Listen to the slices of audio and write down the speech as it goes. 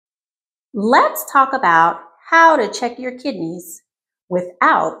Let's talk about how to check your kidneys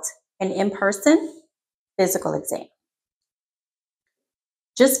without an in-person physical exam.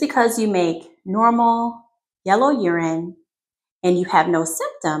 Just because you make normal yellow urine and you have no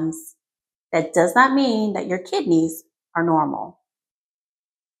symptoms, that does not mean that your kidneys are normal.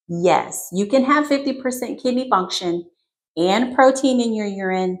 Yes, you can have 50% kidney function and protein in your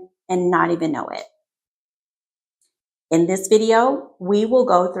urine and not even know it. In this video, we will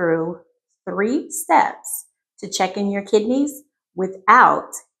go through 3 steps to checking your kidneys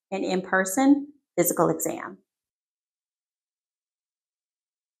without an in-person physical exam.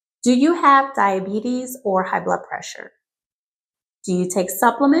 Do you have diabetes or high blood pressure? Do you take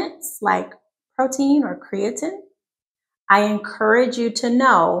supplements like protein or creatine? I encourage you to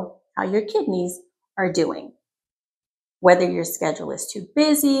know how your kidneys are doing. Whether your schedule is too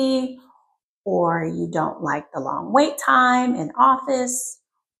busy, or you don't like the long wait time in office,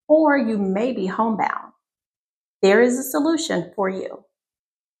 or you may be homebound, there is a solution for you.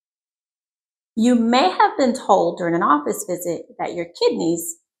 You may have been told during an office visit that your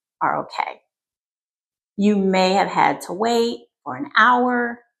kidneys are okay. You may have had to wait for an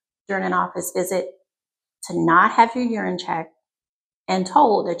hour during an office visit to not have your urine checked and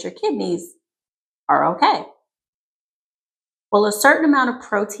told that your kidneys are okay. Well, a certain amount of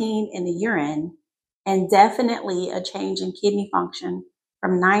protein in the urine and definitely a change in kidney function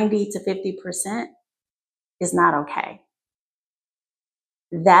from 90 to 50% is not okay.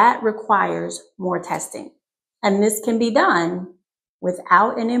 That requires more testing, and this can be done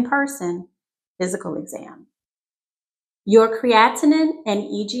without an in-person physical exam. Your creatinine and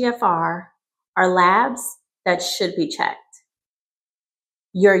eGFR are labs that should be checked.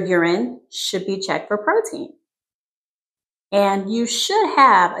 Your urine should be checked for protein. And you should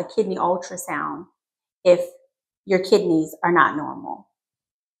have a kidney ultrasound if your kidneys are not normal.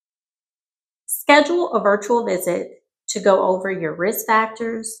 Schedule a virtual visit to go over your risk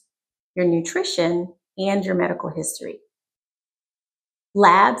factors, your nutrition, and your medical history.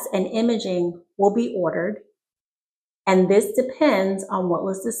 Labs and imaging will be ordered, and this depends on what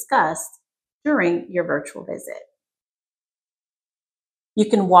was discussed during your virtual visit. You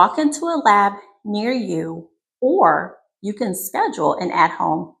can walk into a lab near you, or you can schedule an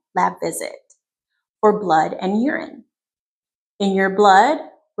at-home lab visit for blood and urine. In your blood,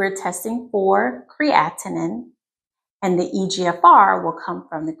 we're testing for creatinine, and the eGFR will come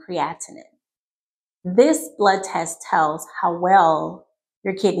from the creatinine. This blood test tells how well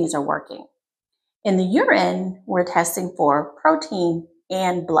your kidneys are working. In the urine, we're testing for protein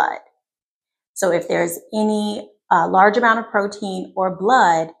and blood. So if there's any large amount of protein or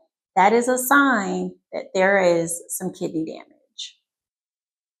blood, that is a sign that there is some kidney damage.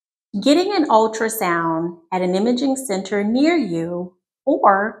 Getting an ultrasound at an imaging center near you,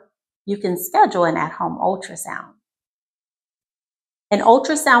 or you can schedule an at-home ultrasound. An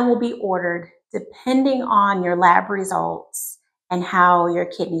ultrasound will be ordered depending on your lab results and how your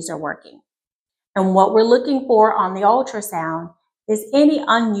kidneys are working. And what we're looking for on the ultrasound is any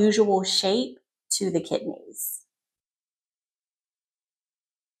unusual shape to the kidneys.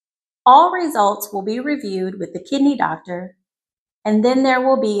 All results will be reviewed with the kidney doctor, and then there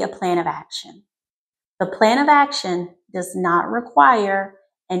will be a plan of action. The plan of action does not require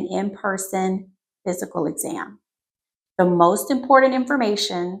an in-person physical exam. The most important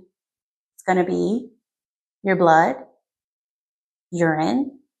information is going to be your blood,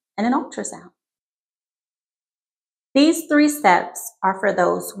 urine, and an ultrasound. These 3 steps are for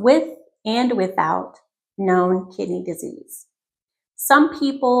those with and without known kidney disease. Some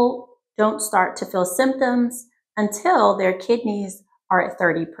people don't start to feel symptoms until their kidneys are at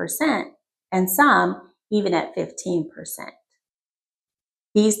 30%, and some even at 15%.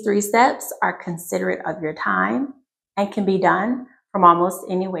 These 3 steps are considerate of your time and can be done from almost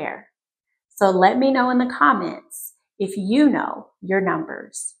anywhere. So let me know in the comments if you know your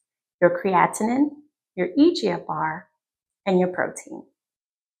numbers, your creatinine, your eGFR, and your protein.